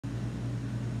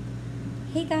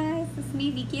Hey guys, it's me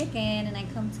Vicky again, and I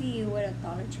come to you with a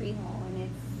Dollar Tree haul,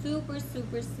 and it's super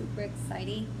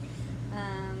exciting.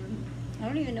 I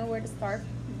don't even know where to start,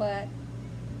 but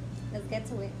let's get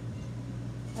to it.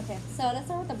 Okay, so let's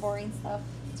start with the boring stuff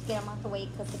to get them out the way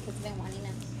because the kids have been wanting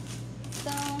them. So,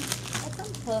 I got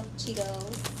some puffed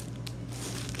Cheetos,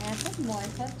 I got some more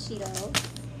puffed Cheetos,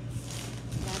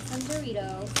 I got some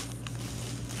Doritos,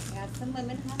 I got some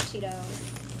lemon hot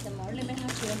Cheetos, some more lemon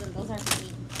hot Cheetos, and those are for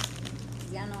me.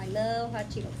 Y'all know I love hot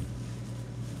Cheetos.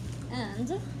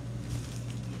 And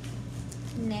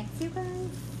next, you guys,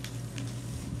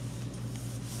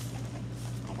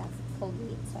 I got some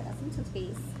Colgate, so I got some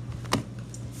toothpaste.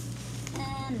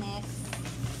 And next,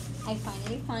 I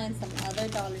finally found some other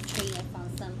Dollar Tree. I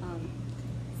found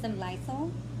some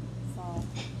Lysol. So I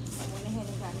went ahead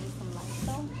and got me some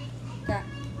Lysol. I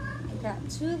got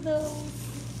two of those,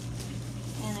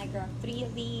 and I grabbed three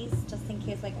of these just in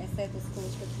case, like I said, the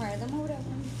schools require them or whatever.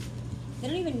 They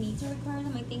don't even need to require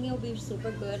them. I think it'll be super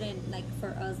good, and like for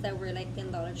us that we're like in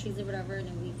Dollar Trees or whatever, and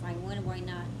if we find one, why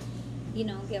not?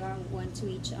 Give out one to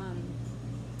each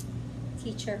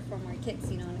teacher from our kids.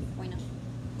 Like why not?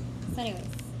 So anyways,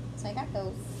 so I got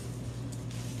those.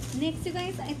 Next, you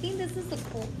guys, I think this was a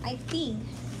cool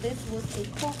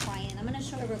find. I'm gonna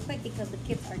show it real quick because the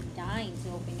kids are dying to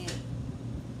open it.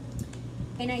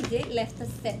 And I did left the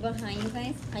set behind, you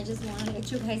guys. I just want to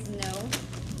let you guys know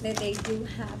that they do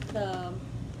have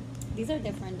these are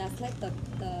different. That's like the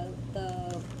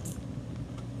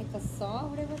like a saw or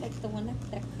whatever, like the one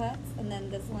that cuts, and then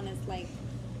this one is like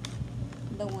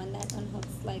the one that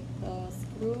unhooks like the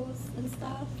screws and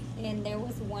stuff. And there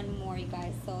was one more, you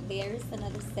guys. So there's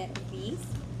another set of these.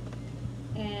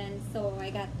 And so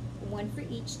I got one for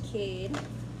each kid.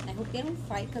 I hope they don't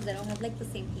fight because they don't have like the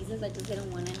same pieces. I just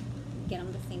didn't want to get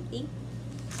them the same thing.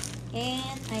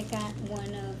 And I got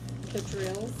one of the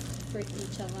drills for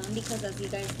each of them because, as you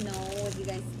guys know, if you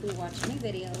guys do watch my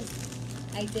videos,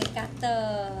 I did got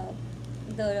the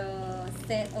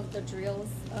set of the drills,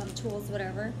 tools,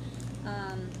 whatever,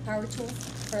 power tools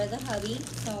for the hubby.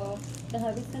 So the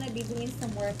hubby's gonna be doing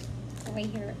some work right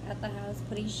here at the house,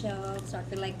 putting shelves, so I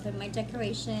could like put my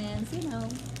decorations,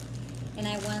 and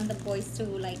I want the boys to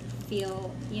like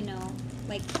feel,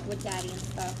 like with daddy and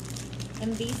stuff.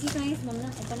 And these, you guys, I'm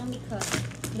not open them because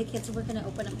the kids were gonna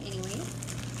open them anyway.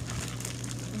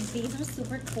 These are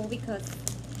super cool because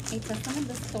I put them in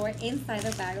the store inside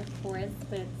the bag, of course,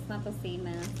 but it's not the same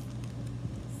as.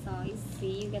 So you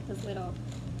see, you get this little.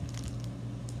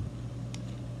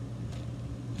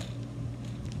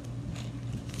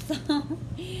 So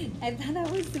I thought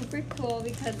that was super cool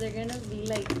because they're gonna be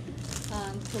like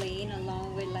playing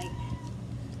along with like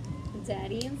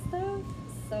daddy and stuff.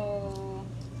 So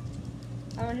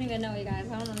I don't even know, you guys.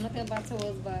 I don't know nothing about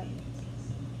tools, but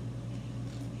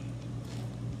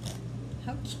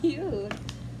how cute,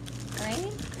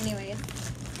 right? Anyways,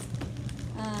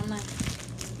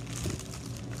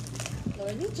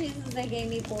 Lord Jesus, they gave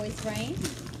me boys, right?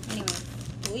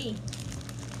 Anyways,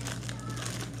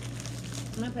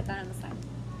 I'm gonna put that on the side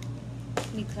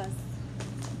because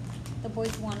the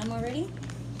boys want them already.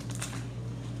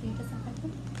 Can you disinfect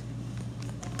them?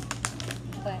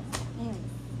 But anyways.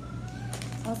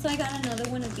 Also, I got another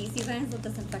one of these, you guys, with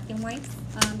disinfecting wipes,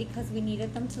 because we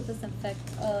needed them to disinfect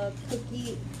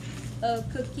cookies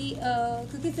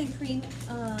and cream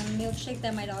milkshake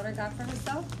that my daughter got for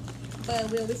herself.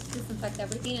 But we always disinfect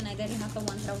everything, and I didn't have the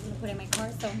ones that I was gonna put in my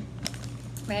car, so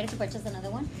I had to purchase another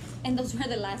one. And those were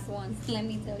the last ones, let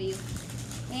me tell you.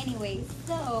 Anyway,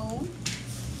 so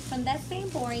from that same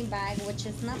boring bag, which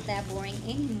is not that boring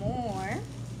anymore,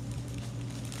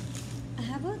 I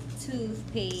have a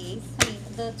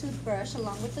the toothbrush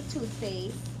along with the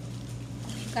toothpaste.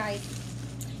 Oh, you guys,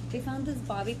 we found these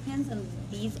bobby pins and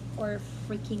these are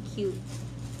freaking cute.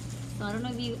 So I don't know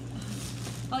if you,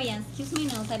 oh yeah, excuse my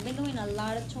nails. I've been doing a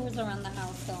lot of chores around the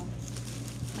house, so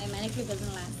my manicure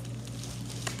doesn't last.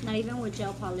 Not even with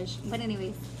gel polish. But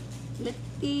anyways, look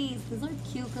at these. These are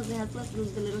cute because it has like the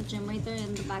little gem right there,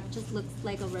 and the back just looks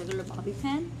like a regular bobby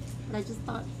pin. But I just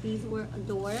thought these were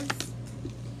adorbs.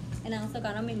 And I also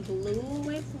got them in blue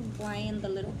with white and the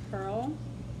little pearl.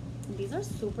 And these are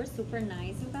super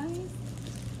nice, you guys.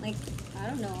 Like, I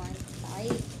don't know, I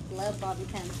love bobby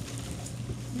pins.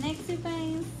 Next, you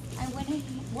guys, I went ahead,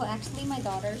 well, actually my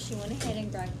daughter, she went ahead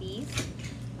and grabbed these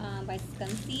by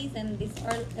Skunsies, and these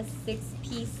are a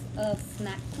 6-piece of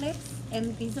snack clips,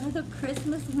 and these are the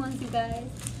Christmas ones, you guys.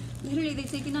 Literally, they're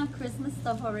taking out Christmas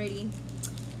stuff already.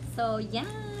 So yeah,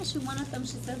 she wanted them.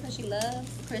 She says that she loves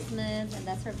Christmas and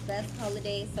that's her best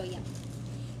holiday. So yeah.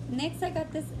 Next, I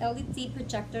got this LED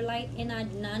projector light, and I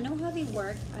do not know how they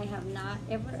work. I have not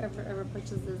ever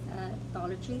purchased this at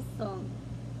Dollar Tree, so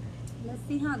let's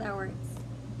see how that works.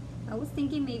 I was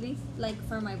thinking maybe like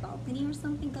for my balcony or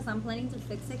something, because I'm planning to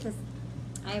fix it because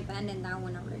I abandoned that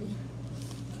one already.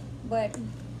 But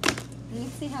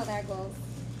let's see how that goes.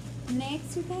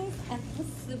 Next, you guys, I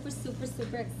was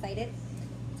super excited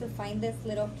to find this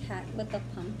little cat with a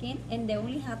pumpkin, and they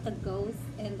only had the ghost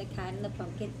and the cat and the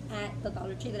pumpkin at the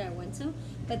Dollar Tree that I went to.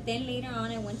 But then later on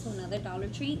I went to another Dollar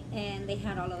Tree and they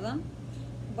had all of them,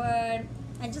 but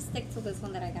I just stick to this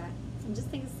one that I got. I just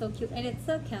think it's so cute, and it's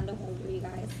a candle holder, you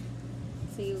guys.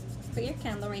 So you put your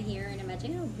candle right here, and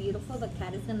imagine how beautiful the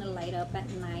cat is gonna light up at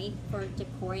night for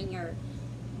decorating your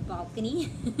balcony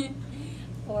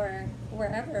or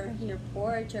wherever, your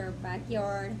porch or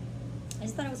backyard. I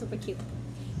just thought it was super cute,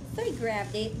 so I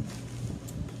grabbed it.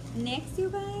 Next, you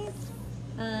guys,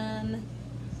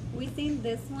 we seen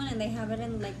this one, and they have it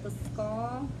in like the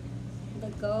skull, the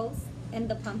ghost, and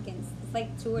the pumpkins. It's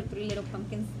like 2 or 3 little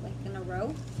pumpkins like in a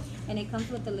row, and it comes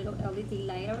with the little LED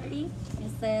light already.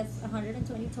 It says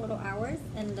 120 total hours,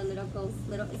 and the little ghost,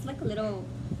 it's like a little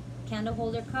candle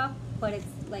holder cup, but it's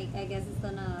like, I guess it's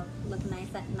gonna look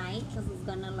nice at night because it's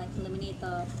gonna like eliminate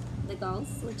the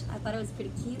ghosts, which I thought it was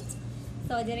pretty cute.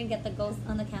 So I didn't get the ghost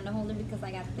on the candle holder because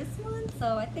I got this one,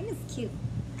 so I think it's cute.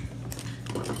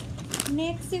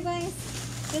 Next, you guys,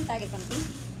 this bag is empty.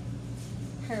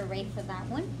 Hooray for that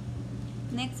one.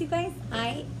 Next, you guys,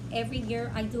 every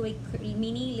year I do a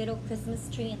mini little Christmas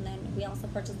tree, and then we also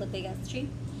purchase the big ass tree.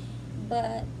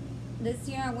 But this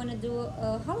year I want to do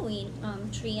a Halloween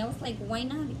tree. I was like, why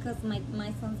not? Because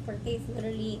my son's birthday is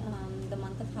literally the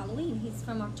month of Halloween. He's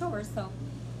from October, so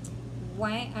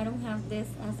why I don't have this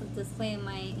as a display in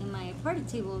my party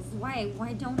tables? Why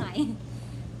don't I?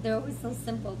 They're always so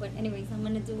simple. But anyways, I'm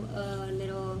gonna do a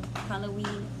little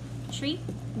Halloween tree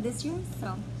this year,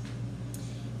 so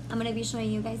I'm gonna be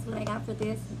showing you guys what I got for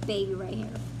this baby right here.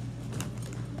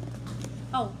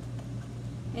 Oh,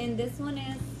 and this one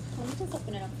is, let me just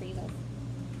open it up for you guys.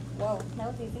 Whoa,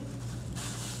 that was easy.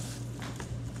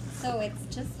 So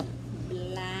it's just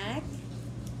black.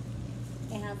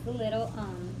 It has the little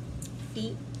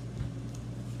feet.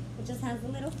 It just has the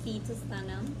little feet to stand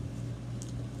on.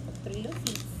 3 little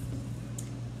feet.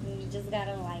 And you just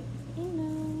gotta, like, you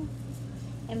know,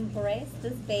 embrace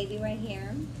this baby right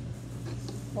here.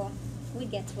 Well, we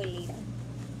get to it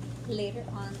later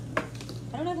on.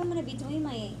 I don't know if I'm gonna be doing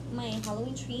my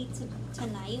Halloween tree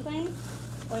tonight, you guys,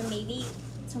 or maybe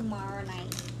tomorrow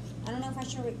night. I don't know if I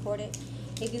should record it.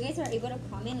 If you guys are able to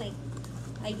comment, like,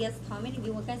 I guess comment if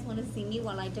you guys want to see me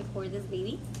while I decor this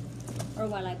baby, or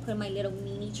while I put my little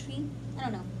mini tree. I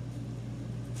don't know,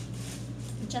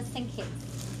 just in case.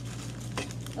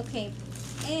 Okay,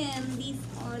 and these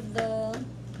are the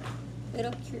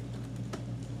little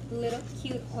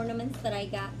cute ornaments that I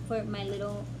got for my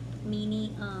little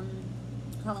mini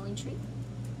Halloween tree.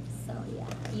 So yeah,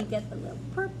 you get the little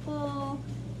purple,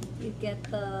 you get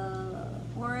the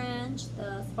orange,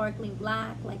 the sparkling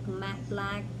black, like matte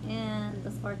black, and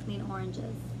the sparkling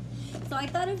oranges. So I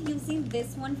thought of using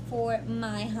this one for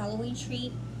my Halloween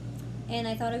tree, and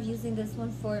I thought of using this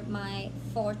one for my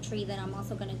fall tree that I'm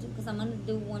also gonna do, because I'm gonna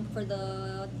do one for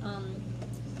the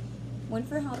one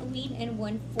for Halloween and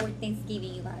one for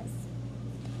Thanksgiving, you guys.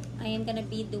 I am gonna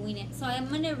be doing it. So I'm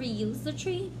gonna reuse the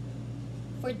tree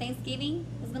for Thanksgiving.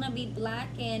 It's gonna be black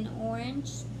and orange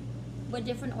with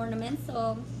different ornaments.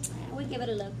 So we give it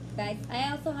a look, guys.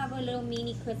 I also have a little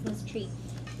mini Christmas tree.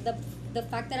 The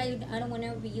fact that I don't want to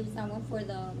reuse that one for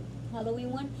the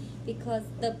Halloween one, because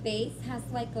the base has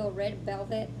like a red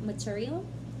velvet material,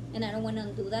 and I don't want to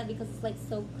undo that because it's like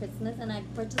so Christmas. And I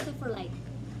purchased it for like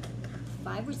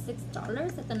 $5 or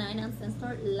 $6 at the 99-cent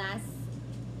store last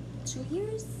 2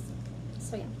 years.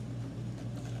 So yeah,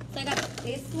 so I got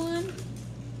this one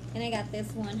and I got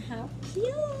this one. How cute!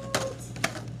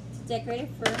 To decorate it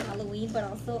for Halloween, but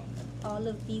also all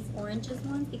of these oranges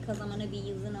ones because I'm gonna be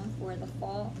using them for the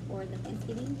fall or the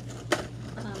Thanksgiving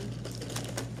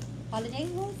holiday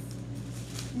ones.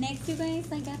 Next, you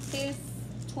guys, I got this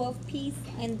 12-piece,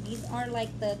 and these are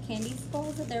like the candy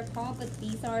skulls that they're called, but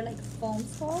these are like foam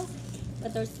skulls,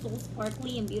 but they're so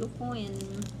sparkly and beautiful,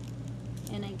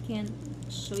 and I can't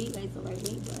show you guys the right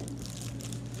way, but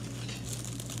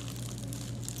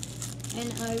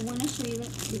and I want to show you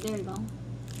that, there you go,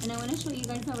 and I want to show you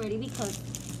guys already because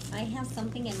I have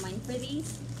something in mind for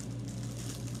these,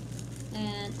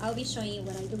 and I'll be showing you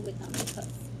what I do with them because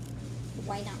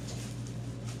why not.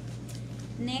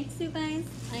 Next, you guys,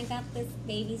 I got this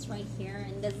babies right here,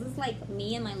 and this is like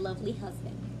me and my lovely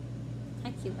husband.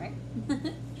 How cute, right?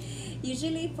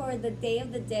 Usually for the Day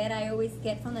of the Dead, I always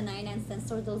get from the 99-cent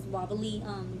store those wobbly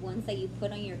ones that you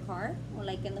put on your car or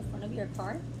like in the front of your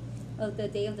car. Of the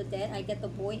Day of the Dead, I get the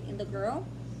boy and the girl,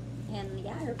 and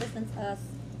yeah, it represents us.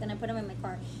 Then I put them in my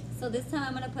car. So this time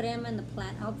I'm gonna put them in the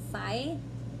plant outside,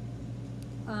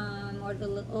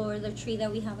 or the tree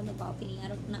that we have in the balcony.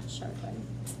 I'm not sure, but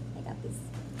I got this.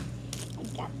 I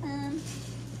got them,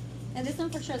 and this one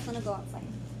for sure is gonna go outside.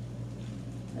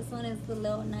 This one is the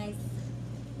little nice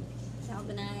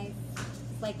galvanized.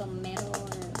 It's like a metal or I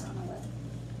don't know what.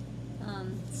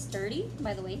 Sturdy,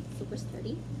 by the way, super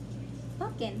sturdy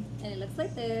pumpkin, and it looks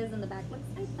like this, and the back looks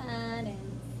like that, and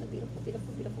it's a beautiful,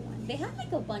 beautiful, beautiful one. They have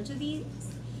like a bunch of these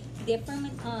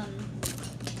different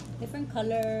different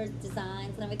colors,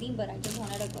 designs, and everything, but I just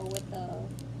wanted to go with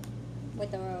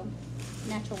the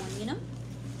natural one, you know.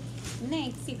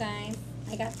 Next, you guys,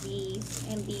 I got these,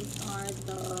 and these are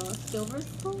the silver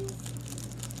spoons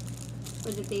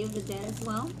for the Day of the Dead as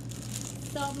well.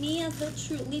 So me as a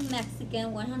truly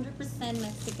Mexican, 100%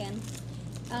 Mexican,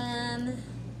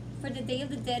 for the Day of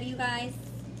the Dead, you guys,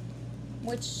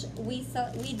 which we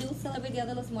do celebrate Dia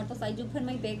de los Muertos, I do put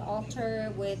my big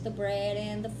altar with the bread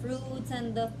and the fruits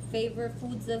and the favorite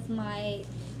foods of my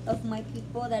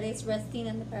people that is resting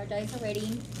in the paradise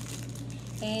already.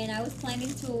 And I was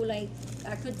planning to like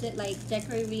I could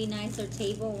decorate really nice their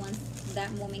table once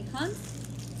that moment comes.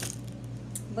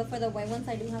 But for the white ones,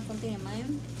 I do have something in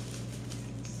mind.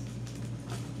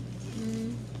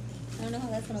 I don't know how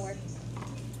that's gonna work.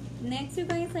 Next, you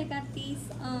guys, I got these.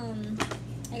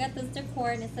 I got this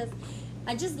decor, and it says,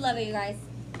 I just love it, you guys.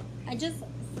 I just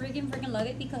freaking love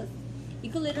it because you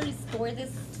could literally store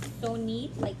this so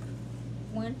neat, like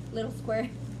one little square,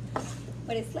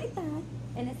 but it's like that,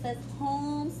 and it says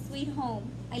home sweet home.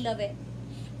 I love it.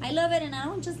 I love it, and I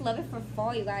don't just love it for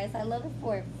fall, you guys. I love it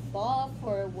for fall,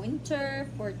 for winter,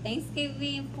 for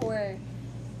Thanksgiving, for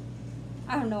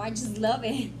I don't know. I just love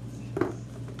it.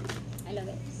 I love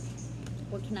it.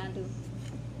 What can I do?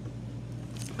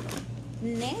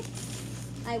 Next,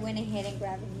 I went ahead and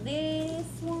grabbed this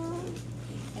one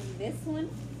and this one.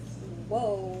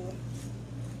 Whoa.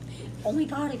 Oh my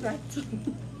god, I grabbed two.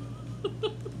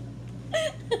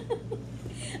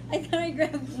 I thought I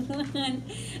grabbed one.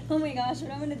 Oh my gosh,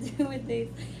 what am I gonna do with this?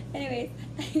 Anyways,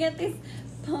 I got this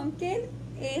pumpkin.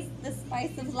 It's the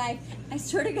spice of life. I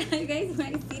swear to God, you guys, when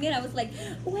I seen it, I was like,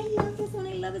 oh, I love this one.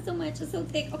 I love it so much. It's so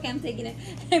thick. Okay, I'm taking it.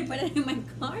 I put it in my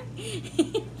car.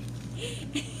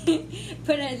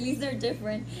 But at least they're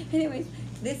different. Anyways,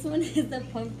 this one is the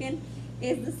pumpkin.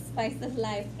 Is the spice of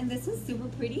life. And this one's super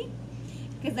pretty.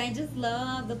 Because I just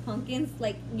love the pumpkins.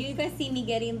 Like, you guys see me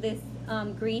getting this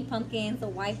green pumpkins, the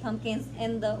white pumpkins,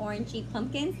 and the orangey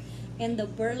pumpkins. And the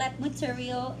burlap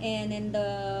material and in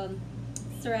the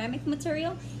ceramic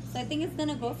material. So I think it's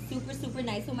gonna go super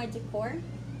nice with my decor,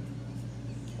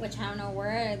 which I don't know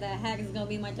where the heck is gonna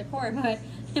be my decor, but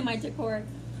in my decor,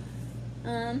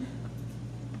 I'm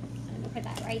gonna put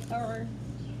that right there.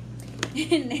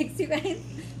 Next, you guys,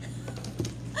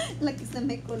 like se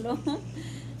me coló.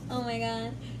 Oh my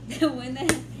god, the one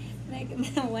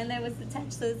that was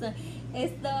attached to this one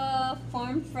is the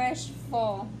Farm Fresh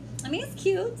Fall. I mean, it's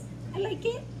cute. I like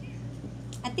it.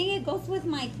 I think it goes with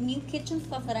my new kitchen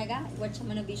stuff that I got, which I'm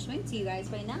going to be showing to you guys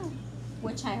right now.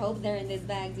 Which I hope they're in these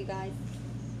bags, you guys.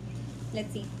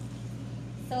 Let's see.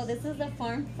 So this is the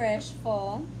Farm Fresh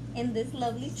Fall in this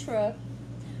lovely truck.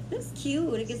 Looks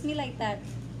cute. It gives me like that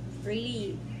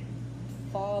really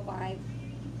fall vibe.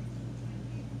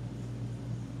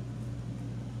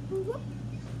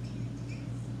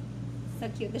 So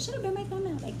cute. This should have been my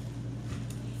thumbnail. Like,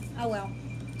 oh well.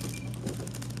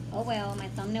 Oh well, my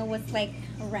thumbnail was like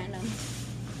random.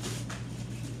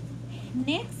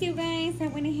 Next, you guys, I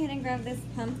went ahead and grabbed this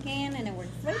pumpkin, and it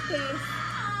works like this.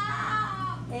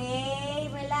 Hey,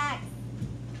 relax.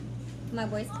 My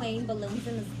boy's playing balloons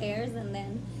in the stairs, and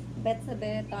then Betsy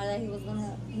thought that he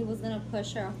was gonna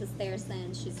push her off the stairs,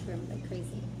 and she screamed like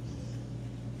crazy.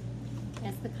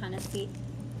 That's the kind of seat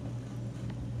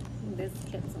this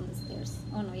kid's on the stairs.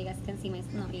 Oh no, you guys can see my.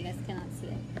 No, you guys cannot see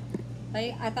it.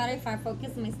 I thought if I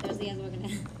focused on my stairs, you guys were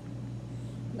gonna.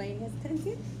 But you guys couldn't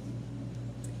see it.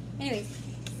 Anyways,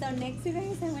 so next, you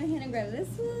guys, I went ahead and grabbed this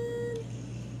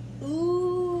one.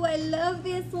 Ooh, I love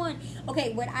this one.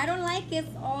 Okay, what I don't like is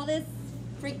all this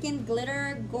freaking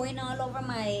glitter going all over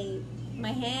my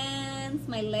hands,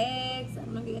 my legs. I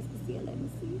don't know if you guys can see it. Let me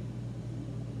see.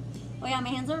 Oh yeah, my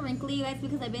hands are wrinkly, you guys,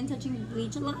 because I've been touching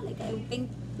bleach a lot. Like I've been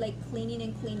like cleaning. I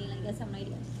guess I have no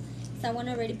idea. So I want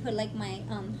to already put like my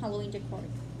Halloween decor.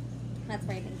 That's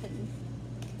why I've been cleaning.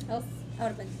 Else I would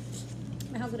have been,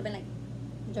 my house would have been like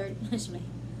dirt.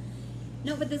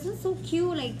 No, but this one's so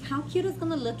cute. Like, how cute it's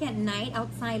gonna look at night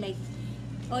outside. Like,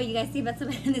 oh, you guys see Betsa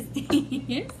in the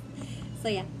stairs. So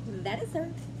yeah, that is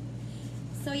her.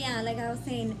 So yeah, like I was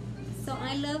saying, so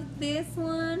I love this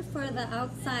one for the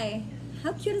outside.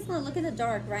 How cute it's gonna look in the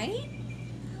dark, right?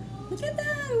 Look at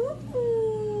that.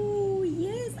 Ooh,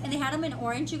 yes. And they had them in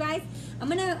orange, you guys. I'm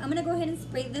gonna go ahead and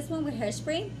spray this one with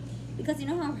hairspray, because you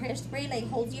know how hairspray like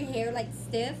holds your hair like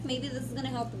stiff. Maybe this is gonna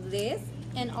help this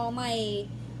and all my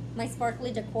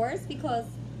sparkly decors, because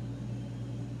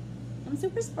I'm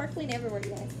super sparkling everywhere, you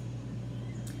guys.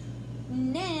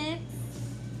 Next,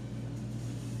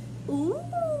 ooh,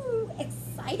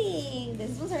 exciting.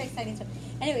 This ones are exciting too.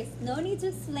 Anyways, no need to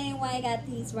explain why I got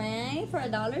these, right? For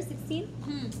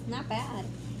 $1.16, not bad.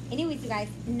 Anyways, you guys,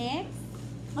 next,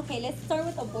 okay, let's start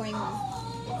with the boring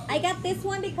one. I got this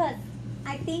one because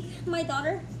I think my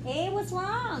daughter, hey, what's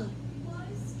wrong?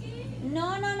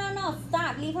 No,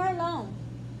 stop, leave her alone.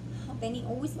 Benny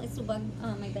always likes to bug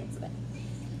my bed's bed.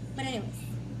 But anyways,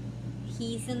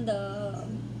 he's in the,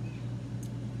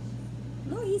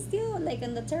 no, he's still like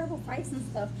in the terrible fights and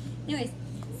stuff. Anyways,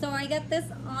 so I got this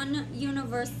on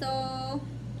Universal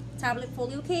tablet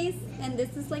folio case, and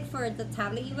this is like for the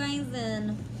tablet, you guys,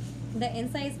 and the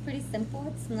inside is pretty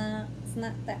simple. It's not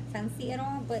that fancy at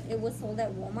all, but it was sold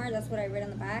at Walmart. That's what I read on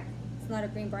the back. It's not a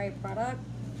Greenbrier product,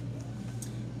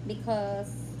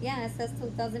 because yeah, it says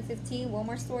 2015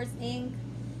 Walmart Stores Inc.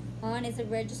 on is a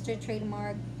registered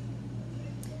trademark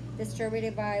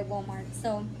distributed by Walmart.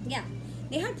 So yeah,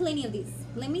 they had plenty of these.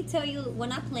 Let me tell you, well,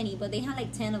 not plenty, but they had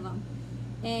like 10 of them.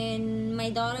 And my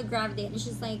daughter grabbed it and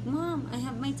she's like, Mom, I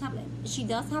have my tablet. She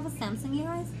does have a Samsung, you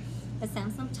guys, a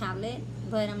Samsung tablet,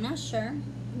 but I'm not sure.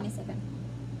 Give me a second.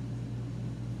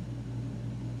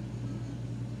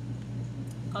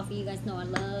 Coffee, you guys know I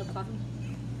love coffee.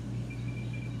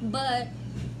 But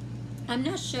I'm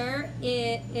not sure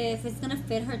if it's gonna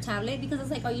fit her tablet, because it's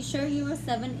like, are you sure you're it's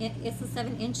a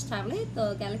 7-inch tablet,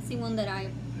 the Galaxy one that I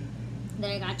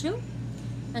got you?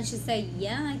 And she said,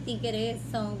 yeah, I think it is.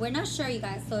 So we're not sure, you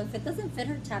guys. So if it doesn't fit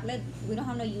her tablet, we don't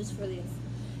have no use for this.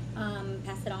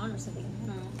 Pass it on or something. I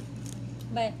don't know.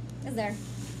 But it's there.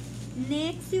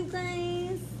 Next, you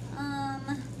guys.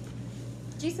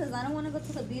 Jesus, I don't want to go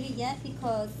to the beauty yet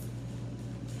because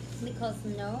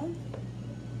no.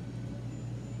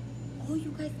 Oh,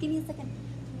 you guys, give me a second.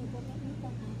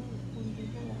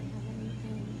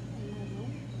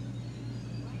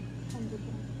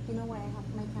 You know where I have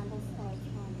my candles,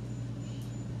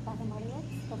 Bath and Body Works,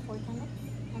 the 4 candles.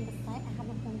 On the side, I have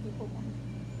a Home Depot one.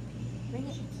 Bring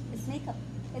it. It's makeup.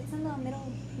 It's in the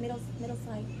middle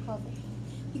side closet.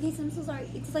 You guys, I'm so sorry.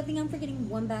 It's I think I'm forgetting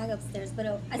one bag upstairs, but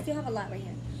I still have a lot right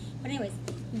here. But anyways,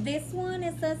 this one,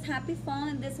 it says Happy Fall,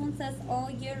 and this one says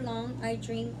All Year Long I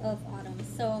Dream of Autumn.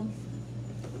 So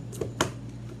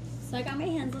I got my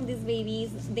hands on these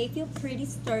babies. They feel pretty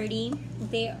sturdy.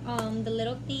 They the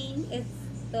little thing is,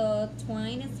 the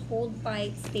twine is held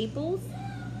by staples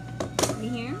right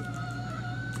here.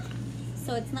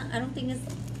 So it's not, I don't think it's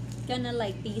gonna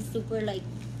like be super like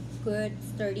good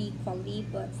sturdy quality,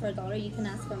 but for $1 you can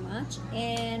ask for much.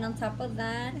 And on top of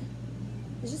that,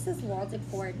 it just says wall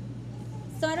decor.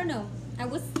 So I don't know, I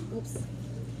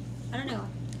don't know,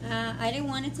 I didn't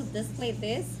want it to display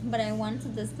this, but I wanted to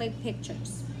display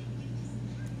pictures.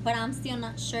 But I'm still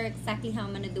not sure exactly how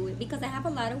I'm gonna do it, because I have a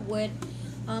lot of wood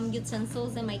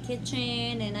utensils in my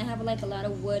kitchen, and I have like a lot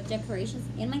of wood decorations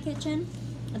in my kitchen.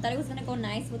 I thought it was gonna go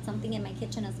nice with something in my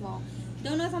kitchen as well.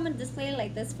 Don't know if I'm gonna display it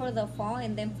like this for the fall,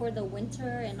 and then for the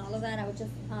winter and all of that I would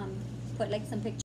just put like some pictures